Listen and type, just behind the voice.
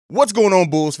What's going on,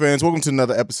 Bulls fans? Welcome to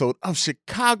another episode of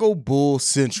Chicago Bulls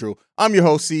Central. I'm your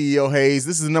host, CEO Hayes.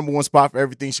 This is the number one spot for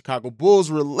everything Chicago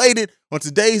Bulls related. On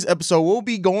today's episode, we'll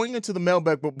be going into the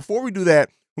mailbag, but before we do that,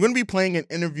 we're going to be playing an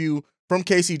interview from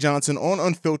K.C. Johnson on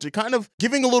Unfiltered, kind of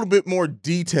giving a little bit more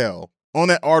detail on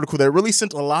that article that really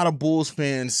sent a lot of Bulls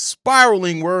fans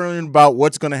spiraling, worrying about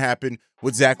what's going to happen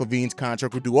with Zach LaVine's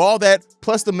contract. We'll do all that,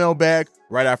 plus the mailbag,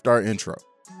 right after our intro.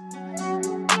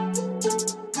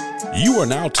 You are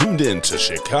now tuned in to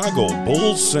Chicago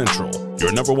Bulls Central,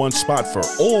 your number one spot for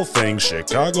all things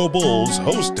Chicago Bulls,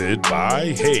 hosted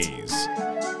by Hayes.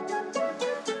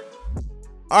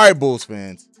 All right, Bulls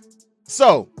fans.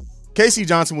 So, K.C.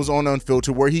 Johnson was on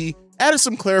Unfiltered, where he added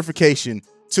some clarification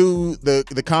to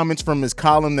the comments from his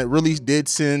column that really did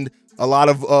send a lot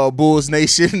of Bulls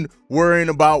Nation worrying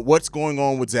about what's going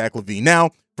on with Zach LaVine.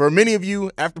 Now, for many of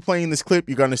you, after playing this clip,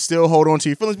 you're going to still hold on to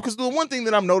your feelings because the one thing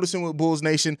that I'm noticing with Bulls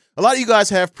Nation, a lot of you guys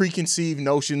have preconceived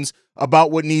notions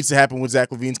about what needs to happen with Zach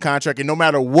LaVine's contract, and no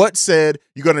matter what's said,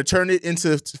 you're going to turn it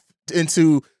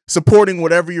into supporting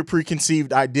whatever your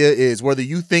preconceived idea is, whether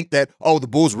you think that, oh, the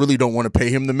Bulls really don't want to pay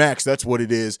him the max, that's what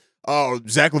it is. Oh,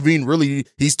 Zach LaVine really,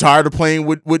 he's tired of playing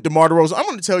with DeMar DeRozan. I'm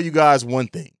going to tell you guys one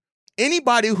thing.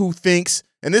 Anybody who thinks,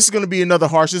 and this is going to be another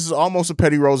harsh, this is almost a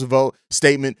Petty Roosevelt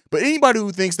statement, but anybody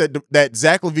who thinks that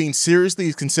Zach LaVine seriously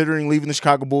is considering leaving the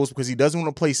Chicago Bulls because he doesn't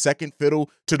want to play second fiddle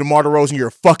to DeMar DeRozan, you're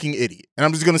a fucking idiot. And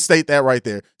I'm just going to state that right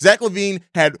there. Zach LaVine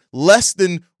had less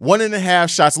than 1.5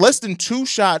 shots, less than 2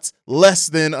 shots, less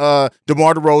than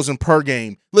DeMar DeRozan per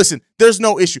game. Listen, there's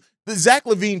no issue. Zach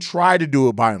LaVine tried to do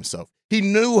it by himself. He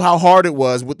knew how hard it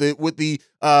was with the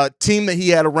team that he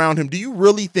had around him. Do you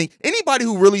really think, anybody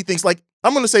who really thinks, like,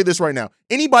 I'm going to say this right now,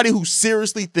 anybody who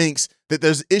seriously thinks that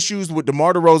there's issues with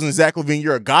DeMar DeRozan and Zach LaVine,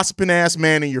 you're a gossiping ass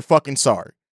man and you're fucking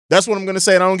sorry. That's what I'm going to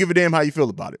say, and I don't give a damn how you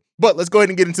feel about it. But let's go ahead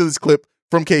and get into this clip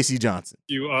from K.C. Johnson.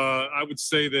 I would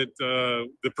say that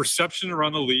the perception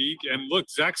around the league, and look,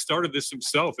 Zach started this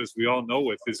himself, as we all know,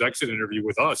 with his exit interview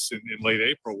with us in late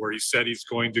April, where he said he's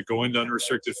going to go into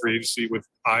unrestricted free agency with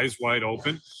eyes wide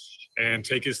open and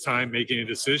take his time making a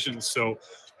decision. So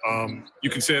you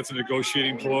can say it's a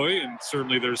negotiating ploy, and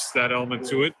certainly there's that element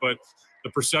to it, but the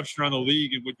perception around the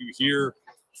league and what you hear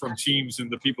from teams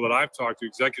and the people that I've talked to,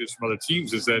 executives from other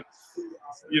teams, is that,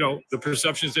 you know, the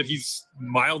perception is that he's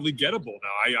mildly gettable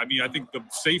now. I mean, I think the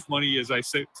safe money, as I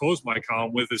say, close my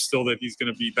column with, is still that he's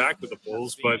going to be back with the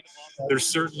Bulls, but there's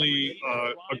certainly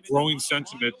a growing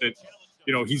sentiment that,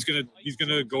 you know, he's going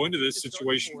to go into this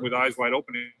situation with eyes wide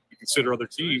open and consider other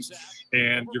teams,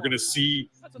 and you're going to see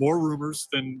more rumors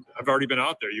than have already been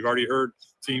out there. You've already heard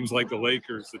teams like the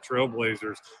Lakers, the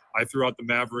Trailblazers. I threw out the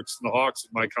Mavericks and the Hawks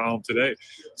in my column today.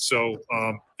 So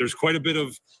there's quite a bit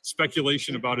of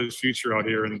speculation about his future out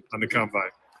here on the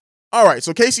Combine. All right,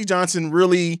 so K.C. Johnson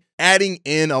really adding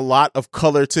in a lot of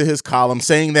color to his column,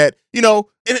 saying that, you know,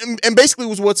 and basically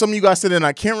was what some of you guys said, and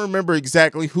I can't remember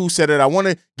exactly who said it. I want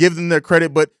to give them their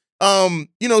credit, but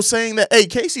you know, saying that, hey,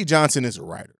 K.C. Johnson is a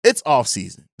writer. It's off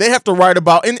season. They have to write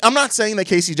about, and I'm not saying that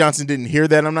K.C. Johnson didn't hear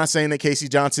that. I'm not saying that K.C.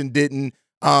 Johnson didn't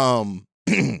or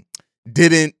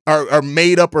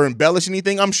made up or embellish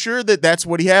anything. I'm sure that that's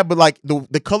what he had, but like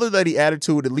the color that he added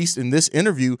to it, at least in this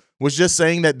interview, was just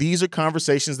saying that these are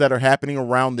conversations that are happening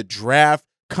around the draft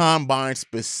combine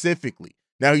specifically.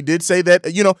 Now, he did say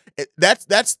that, you know, that's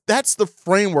the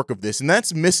framework of this, and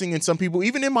that's missing in some people,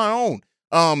 even in my own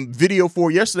video for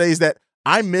yesterday, is that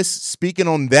I miss speaking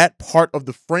on that part of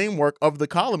the framework of the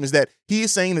column, is that he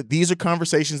is saying that these are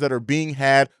conversations that are being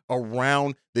had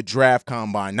around the draft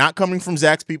combine, not coming from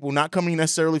Zach's people, not coming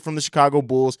necessarily from the Chicago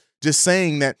Bulls, just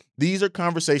saying that these are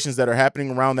conversations that are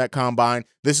happening around that combine.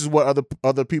 This is what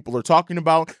other people are talking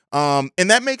about. And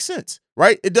that makes sense,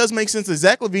 right? It does make sense that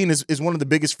Zach LaVine is one of the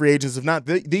biggest free agents, if not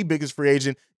the biggest free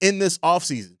agent in this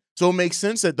offseason. So it makes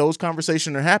sense that those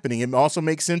conversations are happening. It also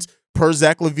makes sense, per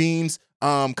Zach LaVine's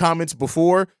comments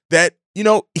before, that, you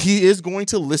know, he is going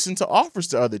to listen to offers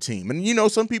to other team. And, you know,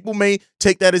 some people may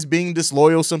take that as being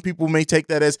disloyal. Some people may take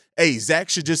that as, hey, Zach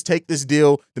should just take this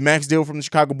deal, the max deal from the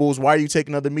Chicago Bulls. Why are you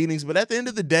taking other meetings? But at the end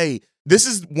of the day, this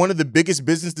is one of the biggest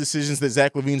business decisions that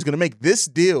Zach LaVine's going to make. This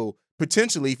deal,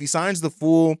 potentially, if he signs the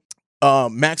full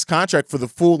max contract for the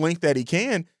full length that he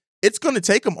can, it's going to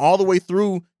take him all the way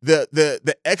through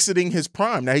the exiting his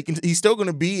prime. Now he's still going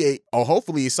to be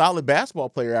hopefully a solid basketball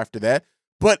player after that.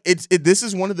 But this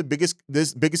is one of the biggest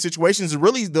situations.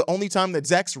 Really, the only time that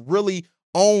Zach's really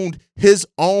owned his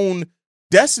own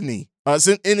destiny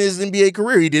in his NBA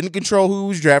career. He didn't control who he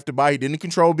was drafted by. He didn't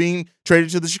control being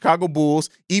traded to the Chicago Bulls.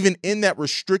 Even in that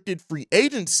restricted free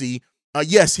agency,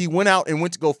 Yes, he went out and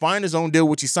went to go find his own deal,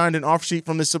 which he signed an offer sheet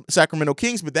from the Sacramento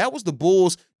Kings, but that was the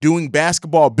Bulls doing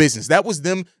basketball business. That was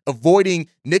them avoiding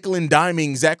nickel and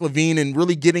diming Zach LaVine and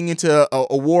really getting into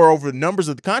a war over the numbers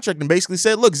of the contract, and basically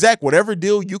said, look, Zach, whatever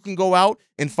deal you can go out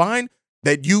and find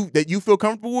that you feel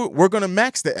comfortable with, we're going to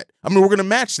max that. We're going to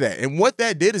match that. And what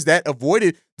that did is that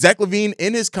avoided Zach LaVine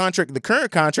in his contract, the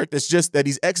current contract that's just that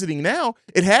he's exiting now,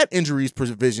 it had injuries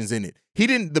provisions in it.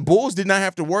 The Bulls did not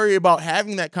have to worry about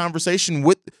having that conversation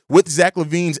with Zach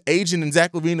LaVine's agent and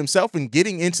Zach LaVine himself and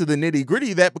getting into the nitty gritty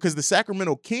of that, because the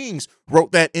Sacramento Kings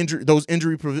wrote those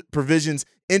injury provisions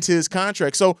into his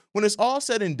contract. So when it's all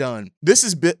said and done, this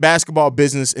is basketball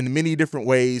business in many different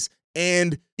ways.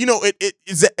 And,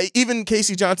 even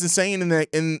Casey Johnson saying in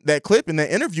that clip, in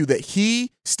that interview, that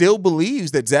he still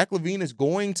believes that Zach LaVine is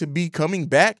going to be coming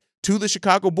back to the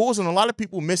Chicago Bulls. And a lot of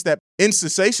people miss that in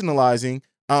sensationalizing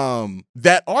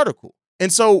that article.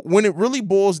 And so when it really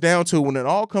boils down to, when it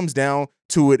all comes down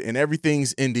to it and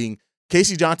everything's ending,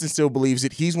 Casey Johnson still believes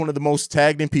it. He's one of the most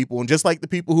tagged in people. And just like the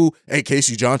people who, hey,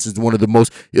 Casey Johnson's one of the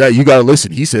most, you got to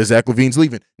listen. He says Zach LaVine's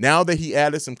leaving. Now that he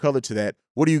added some color to that,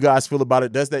 what do you guys feel about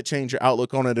it? Does that change your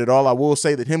outlook on it at all? I will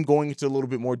say that him going into a little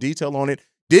bit more detail on it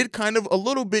did kind of a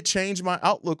little bit change my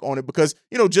outlook on it, because,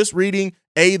 just reading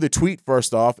the tweet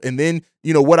first off, and then,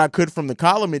 what I could from the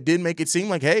column, it did make it seem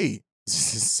like, hey,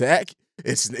 Zach,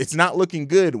 it's not looking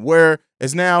good.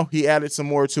 Whereas now he added some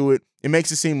more to it. It makes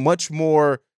it seem much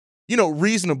more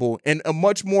reasonable and a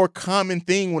much more common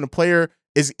thing when a player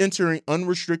is entering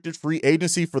unrestricted free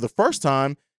agency for the first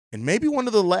time, and maybe one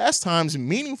of the last times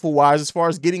meaningful wise as far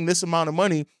as getting this amount of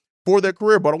money for their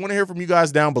career. But I want to hear from you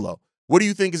guys down below. What do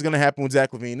you think is going to happen with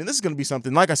Zach LaVine? And this is going to be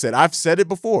something, like I said, I've said it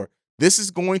before. This is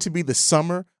going to be the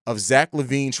summer of Zach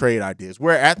LaVine trade ideas.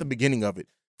 We're at the beginning of it.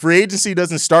 Free agency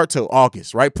doesn't start till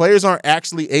August, right? Players aren't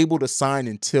actually able to sign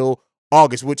until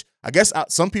August, which I guess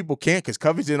some people can't because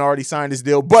Covington already signed his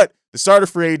deal. But the start of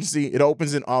free agency, it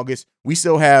opens in August. We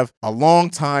still have a long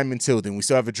time until then. We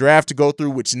still have a draft to go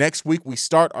through, which next week we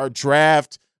start our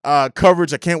draft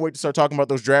coverage. I can't wait to start talking about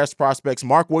those draft prospects.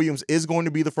 Mark Williams is going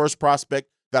to be the first prospect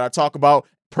that I talk about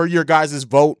per your guys'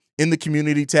 vote in the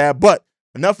community tab. But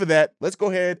enough of that. Let's go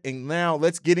ahead and now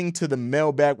let's get into the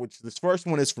mailbag, which this first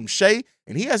one is from Shay,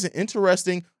 and he has an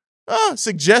interesting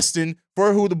suggestion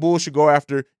for who the Bulls should go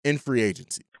after in free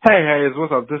agency. Hey, Hayes,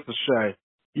 what's up? This is Shay.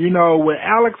 With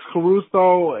Alex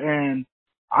Caruso and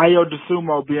Ayo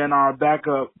Dosunmu being our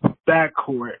backup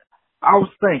backcourt, I was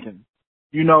thinking,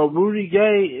 Rudy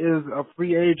Gay is a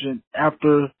free agent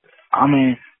after,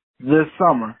 this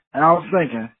summer. And I was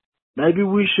thinking, maybe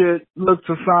we should look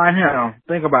to sign him.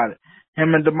 Think about it.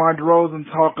 Him and DeMar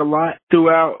DeRozan talk a lot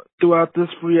throughout this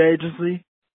free agency.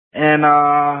 And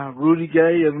Rudy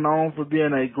Gay is known for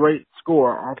being a great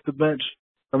scorer off the bench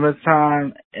from his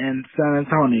time in San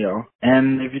Antonio.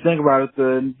 And if you think about it,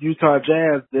 the Utah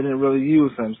Jazz didn't really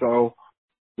use him. So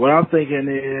what I'm thinking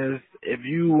is, if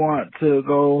you want to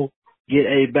go get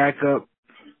a backup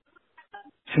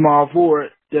small forward,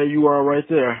 there you are right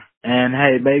there. And,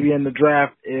 hey, maybe in the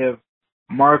draft, if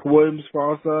Mark Williams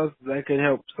falls to us, that could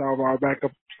help solve our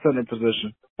backup center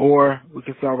position. Or we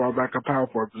can solve our backup power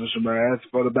forward position. But as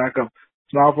for the backup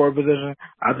small forward position,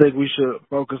 I think we should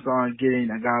focus on getting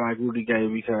a guy like Rudy Gay,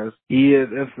 because he is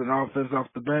instant offense off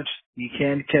the bench. He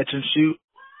can catch and shoot.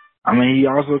 He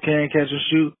also can catch and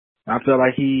shoot. I feel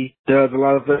like he does a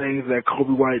lot of things that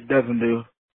Kobe White doesn't do,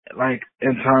 like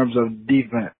in terms of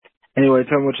defense. Anyway,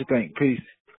 tell me what you think. Peace.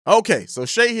 Okay, so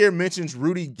Shay here mentions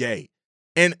Rudy Gay.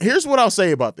 And here's what I'll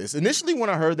say about this. Initially, when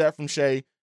I heard that from Shay,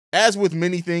 as with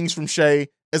many things from Shay,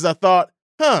 is I thought,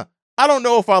 I don't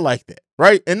know if I like that,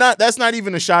 right? And that's not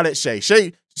even a shot at Shay.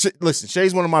 Listen,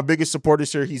 Shay's one of my biggest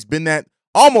supporters here. He's been that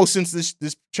almost since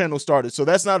this channel started. So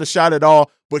that's not a shot at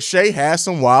all. But Shay has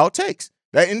some wild takes.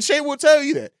 And Shay will tell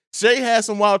you that. Shay has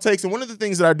some wild takes. And one of the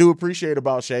things that I do appreciate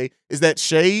about Shay is that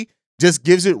Shay just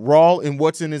gives it raw in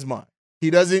what's in his mind. He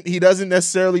doesn't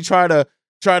necessarily try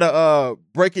to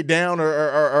break it down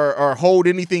or hold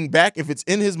anything back. If it's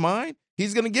in his mind,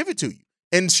 he's going to give it to you.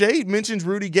 And Shay mentions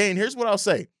Rudy Gay, and here's what I'll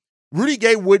say. Rudy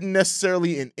Gay wouldn't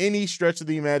necessarily, in any stretch of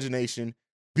the imagination,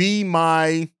 be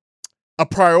a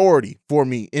priority for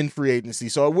me in free agency.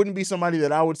 So it wouldn't be somebody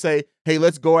that I would say, hey,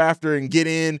 let's go after and get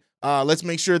in. Let's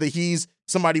make sure that he's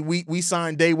somebody we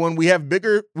sign day one. We have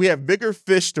bigger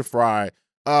fish to fry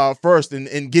first,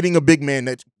 and getting a big man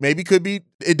that maybe could be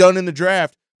done in the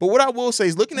draft. But what I will say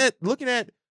is looking at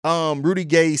Rudy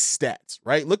Gay's stats,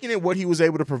 right? Looking at what he was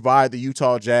able to provide the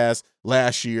Utah Jazz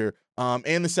last year,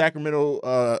 and the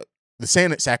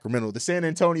San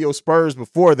Antonio Spurs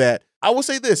before that. I will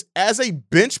say this: as a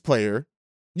bench player,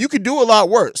 you could do a lot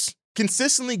worse.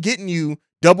 consistently getting you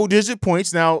double-digit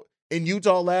points. Now, in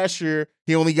Utah last year,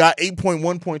 he only got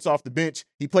 8.1 points off the bench.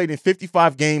 He played in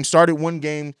 55 games, started one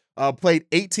game, played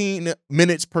 18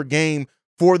 minutes per game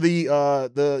for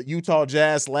the Utah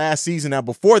Jazz last season. Now,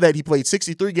 before that, he played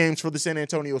 63 games for the San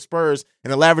Antonio Spurs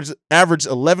and averaged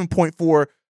 11.4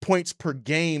 points per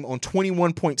game on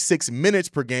 21.6 minutes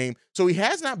per game. So he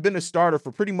has not been a starter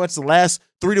for pretty much the last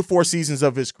 3 to 4 seasons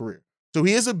of his career. So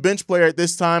he is a bench player at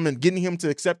this time, and getting him to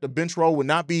accept a bench role would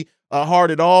not be hard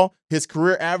at all. His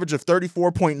career average of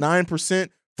 34.9%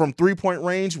 from three-point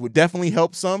range would definitely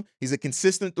help some. He's a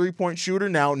consistent three-point shooter.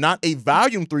 Now, not a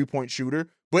volume three-point shooter,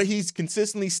 but he's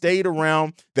consistently stayed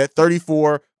around that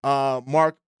 34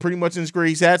 mark pretty much in his career.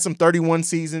 He's had some 31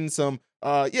 seasons, some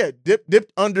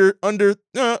dipped under.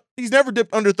 He's never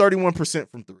dipped under 31%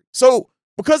 from three. So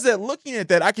because that, looking at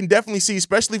that, I can definitely see,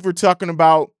 especially if we're talking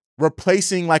about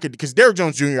replacing because Derrick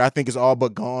Jones Jr. I think is all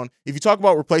but gone. If you talk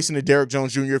about replacing a Derrick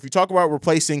Jones Jr., if you talk about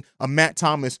replacing a Matt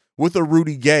Thomas with a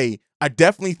Rudy Gay, I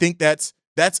definitely think that's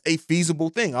a feasible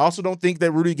thing. I also don't think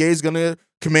that Rudy Gay is going to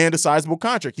command a sizable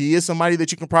contract. He is somebody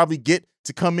that you can probably get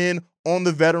to come in on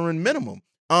the veteran minimum.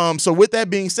 So with that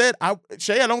being said,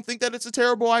 Shay, I don't think that it's a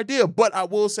terrible idea, but I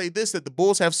will say this, that the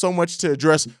Bulls have so much to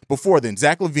address before then.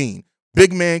 Zach LaVine,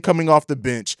 big man coming off the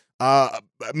bench,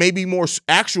 maybe more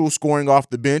actual scoring off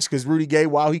the bench, because Rudy Gay,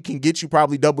 while he can get you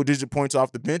probably double-digit points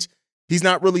off the bench, he's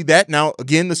not really that. Now,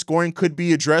 again, the scoring could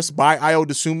be addressed by Ayo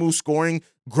Dosunmu, scoring,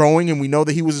 growing, and we know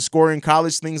that he was a scorer in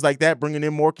college, things like that, bringing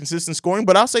in more consistent scoring.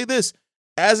 But I'll say this,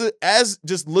 as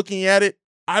just looking at it,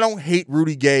 I don't hate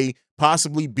Rudy Gay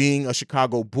possibly being a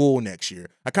Chicago Bull next year.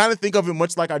 I kind of think of it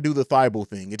much like I do the Thibault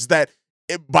thing. It's that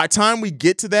by the time we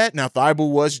get to that, now Thibault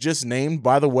was just named,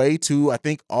 by the way, to I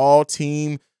think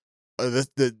all-team,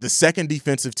 the second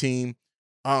defensive team.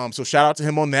 So shout out to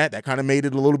him on that. That kind of made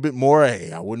it a little bit more,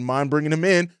 hey, I wouldn't mind bringing him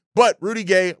in. But Rudy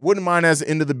Gay, wouldn't mind as an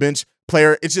end-of-the-bench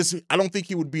player. It's just I don't think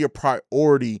he would be a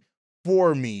priority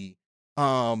for me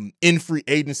in free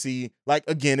agency. Like,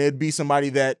 again, it'd be somebody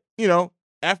that,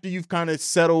 after you've kind of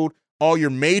settled all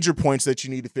your major points that you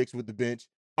need to fix with the bench,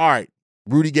 all right,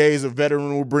 Rudy Gay is a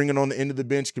veteran we're bringing on the end of the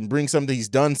bench, can bring something. He's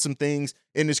done some things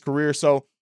in his career. So,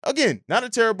 again, not a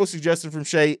terrible suggestion from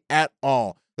Shay at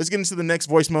all. Let's get into the next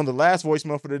voicemail, the last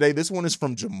voicemail for today. This one is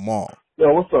from Jamal.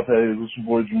 Yeah, what's up, hey? This is your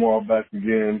boy Jamal back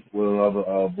again with another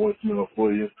voicemail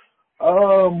for you.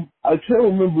 I can't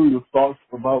remember your thoughts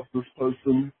about this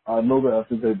person. I know that I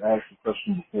think they've asked the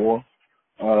question before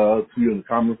to you in the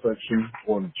comment section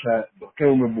or in the chat, but I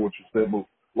can't remember what you said. But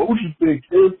what would you think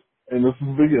if, and this is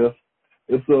a big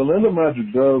if the Orlando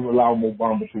Magic does allow Mo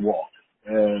Bamba to walk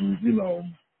and,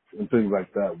 and things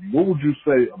like that, what would you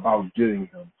say about getting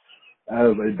him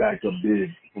as a backup big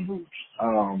for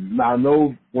Vooch? Now, I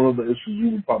know one of the issues you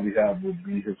would probably have would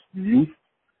be his youth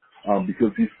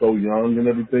because he's so young and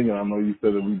everything, and I know you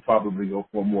said that we'd probably go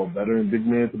for a more veteran big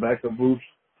man to back up Vooch.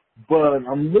 But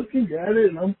I'm looking at it,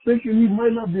 and I'm thinking he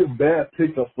might not be a bad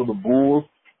pickup for the Bulls.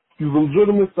 He's a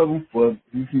legitimate 7 foot.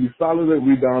 He can be solid at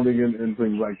rebounding and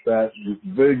things like that. He's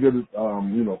very good at,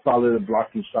 solid at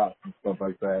blocking shots and stuff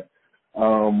like that.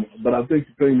 But I think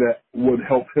the thing that would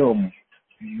help him,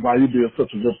 why he'd be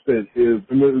such a good fit, is,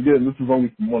 and again, this is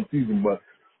only from one season, but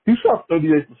he shot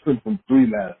 38% from three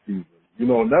last season. And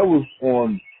that was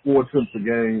on 4 attempts a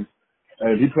game,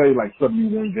 and he played like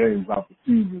 71 games out the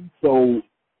season. So,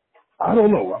 I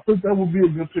don't know. I think that would be a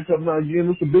good pickup. Now,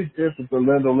 again, it's a big if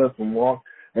Orlando lets him walk,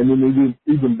 and then there's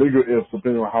even bigger ifs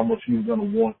depending on how much he's going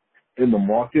to want in the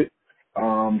market.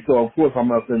 So, of course, I'm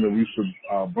not saying that we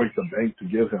should break the bank to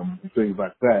get him and things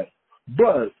like that.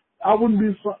 But I wouldn't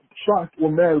be shocked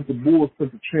or mad if the Bulls took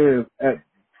a chance at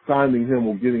signing him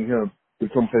or getting him to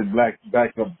come play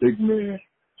backup big man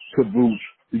to Vooch.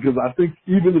 Because I think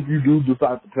even if you do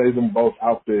decide to play them both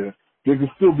out there could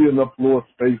still be enough floor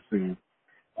spacing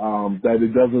that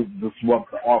it doesn't disrupt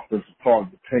the offensive part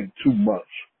of the tank too much.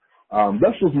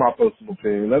 That's just my personal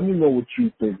opinion. Let me know what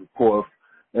you think, of course.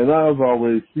 And as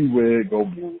always, see where it goes,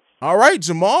 Bulls. All right,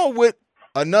 Jamal with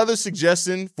another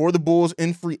suggestion for the Bulls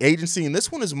in free agency, and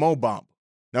this one is Mo Bamba.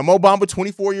 Now, Mo Bamba,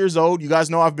 24 years old. You guys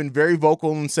know I've been very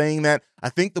vocal in saying that I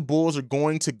think the Bulls are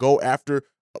going to go after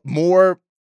more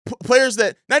players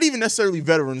that, not even necessarily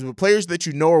veterans, but players that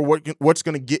are what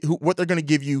they're going to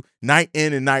give you night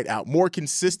in and night out. More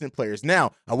consistent players.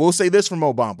 Now, I will say this for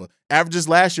Mo Bamba. Averages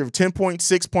last year of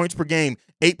 10.6 points per game,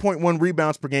 8.1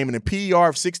 rebounds per game, and a PER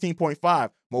of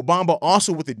 16.5. Mo Bamba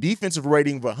also with a defensive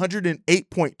rating of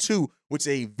 108.2, which is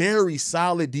a very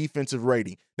solid defensive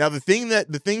rating. Now, the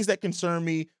things that concern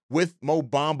me with Mo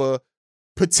Bamba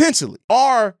potentially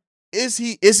are is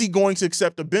he going to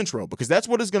accept a bench role? Because that's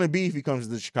what it's going to be if he comes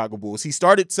to the Chicago Bulls. He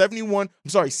started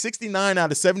 69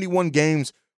 out of 71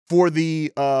 games for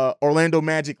the Orlando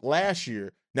Magic last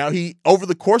year. Now, he, over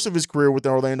the course of his career with the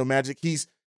Orlando Magic,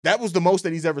 that was the most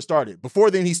that he's ever started.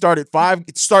 Before then, he started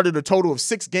a total of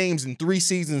 6 games in 3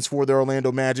 seasons for the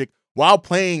Orlando Magic while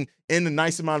playing in a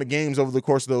nice amount of games over the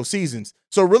course of those seasons.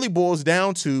 So it really boils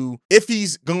down to if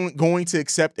he's going to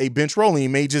accept a bench role, and he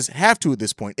may just have to at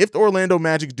this point. If the Orlando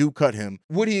Magic do cut him,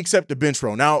 would he accept a bench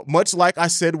role? Now, much like I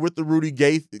said with the Rudy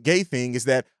Gay thing, is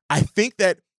that I think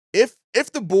that if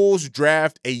the Bulls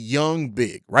draft a young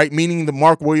big, right, meaning the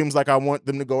Mark Williams like I want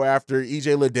them to go after,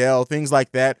 EJ Liddell, things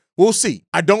like that, we'll see.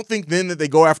 I don't think then that they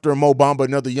go after a Mo Bamba,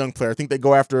 another young player. I think they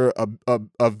go after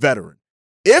a veteran.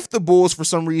 If the Bulls, for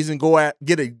some reason,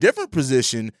 get a different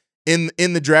position in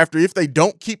the draft, or if they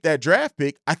don't keep that draft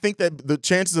pick, I think that the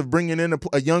chances of bringing in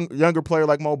a younger player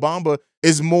like Mo Bamba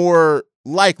is more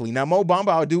likely. Now, Mo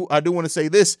Bamba, I do want to say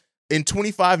this. In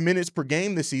 25 minutes per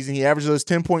game this season, he averages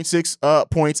 10.6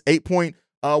 points,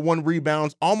 8.1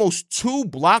 rebounds, almost 2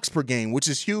 blocks per game, which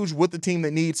is huge with the team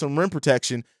that needs some rim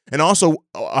protection, and also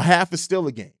a half a steal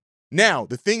a game. Now,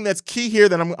 the thing that's key here,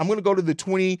 that I'm going to go to the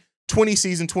 2020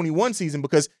 season, 21 season,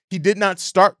 because he did not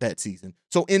start that season.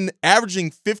 So in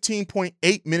averaging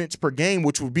 15.8 minutes per game,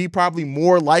 which would be probably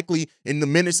more likely in the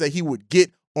minutes that he would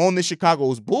get on the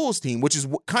Chicago Bulls team, which is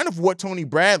kind of what Tony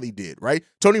Bradley did, right?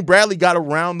 Tony Bradley got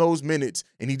around those minutes,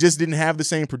 and he just didn't have the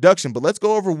same production. But let's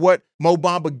go over what Mo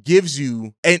Bamba gives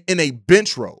you in a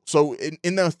bench role. So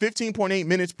in the 15.8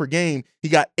 minutes per game, he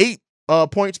got 8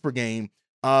 points per game,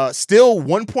 still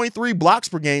 1.3 blocks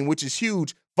per game, which is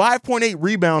huge, 5.8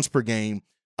 rebounds per game.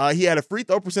 He had a free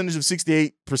throw percentage of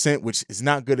 68%, which is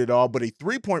not good at all, but a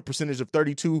 3-point percentage of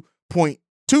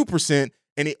 32.2%,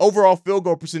 and an overall field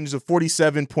goal percentage of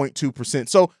 47.2%.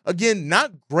 So again,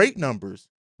 not great numbers,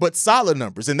 but solid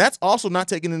numbers. And that's also not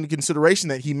taking into consideration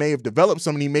that he may have developed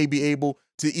some, and he may be able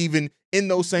to even in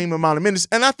those same amount of minutes.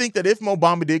 And I think that if Mo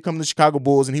Bamba did come to the Chicago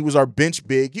Bulls and he was our bench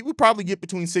big, he would probably get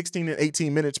between 16 and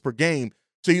 18 minutes per game.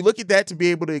 So you look at that to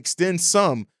be able to extend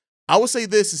some. I would say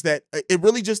this is that it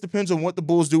really just depends on what the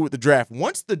Bulls do with the draft.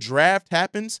 Once the draft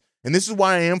happens, and this is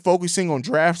why I am focusing on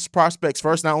draft prospects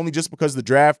first, not only just because the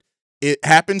draft it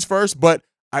happens first, but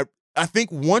I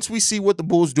think once we see what the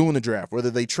Bulls do in the draft,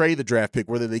 whether they trade the draft pick,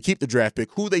 whether they keep the draft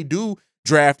pick, who they do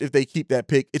draft if they keep that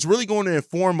pick, it's really going to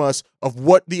inform us of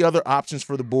what the other options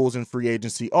for the Bulls in free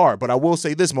agency are. But I will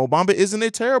say this, Mo Bamba isn't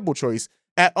a terrible choice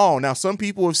at all. Now, some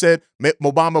people have said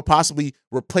Mo Bamba possibly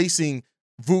replacing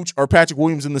Vooch or Patrick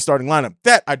Williams in the starting lineup.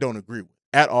 That I don't agree with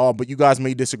at all, but you guys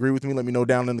may disagree with me. Let me know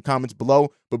down in the comments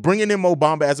below. But bringing in Mo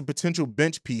Bamba as a potential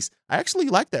bench piece, I actually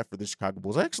like that for the Chicago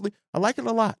Bulls. I like it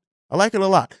a lot.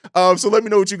 So let me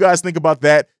know what you guys think about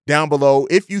that down below.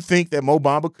 If you think that Mo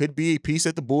Bamba could be a piece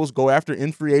that the Bulls go after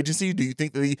in free agency, do you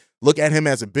think that they look at him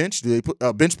as a bench? Do they put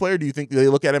a bench player? Do you think they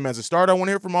look at him as a starter? I want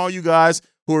to hear from all you guys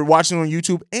who are watching on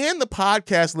YouTube and the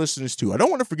podcast listeners too. I don't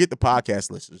want to forget the podcast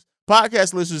listeners.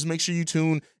 Podcast listeners, make sure you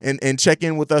tune and check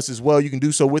in with us as well. You can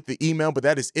do so with the email, but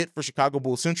that is it for Chicago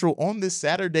Bulls Central on this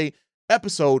Saturday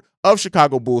episode of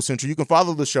Chicago Bulls Central. You can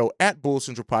follow the show at Bulls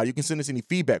Central Pod. You can send us any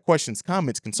feedback, questions,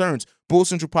 comments, concerns,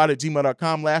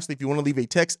 bullscentralpod@gmail.com. Lastly, if you want to leave a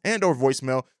text and or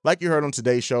voicemail like you heard on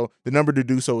today's show, the number to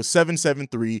do so is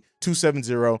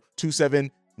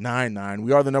 773-270-2799.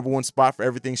 We are the #1 spot for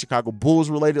everything Chicago Bulls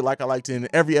related, like I like to end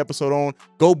every episode on.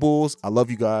 Go Bulls. I love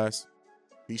you guys.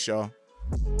 Peace, y'all.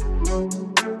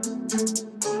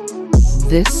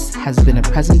 This has been a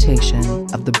presentation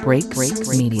of the Break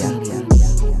Media.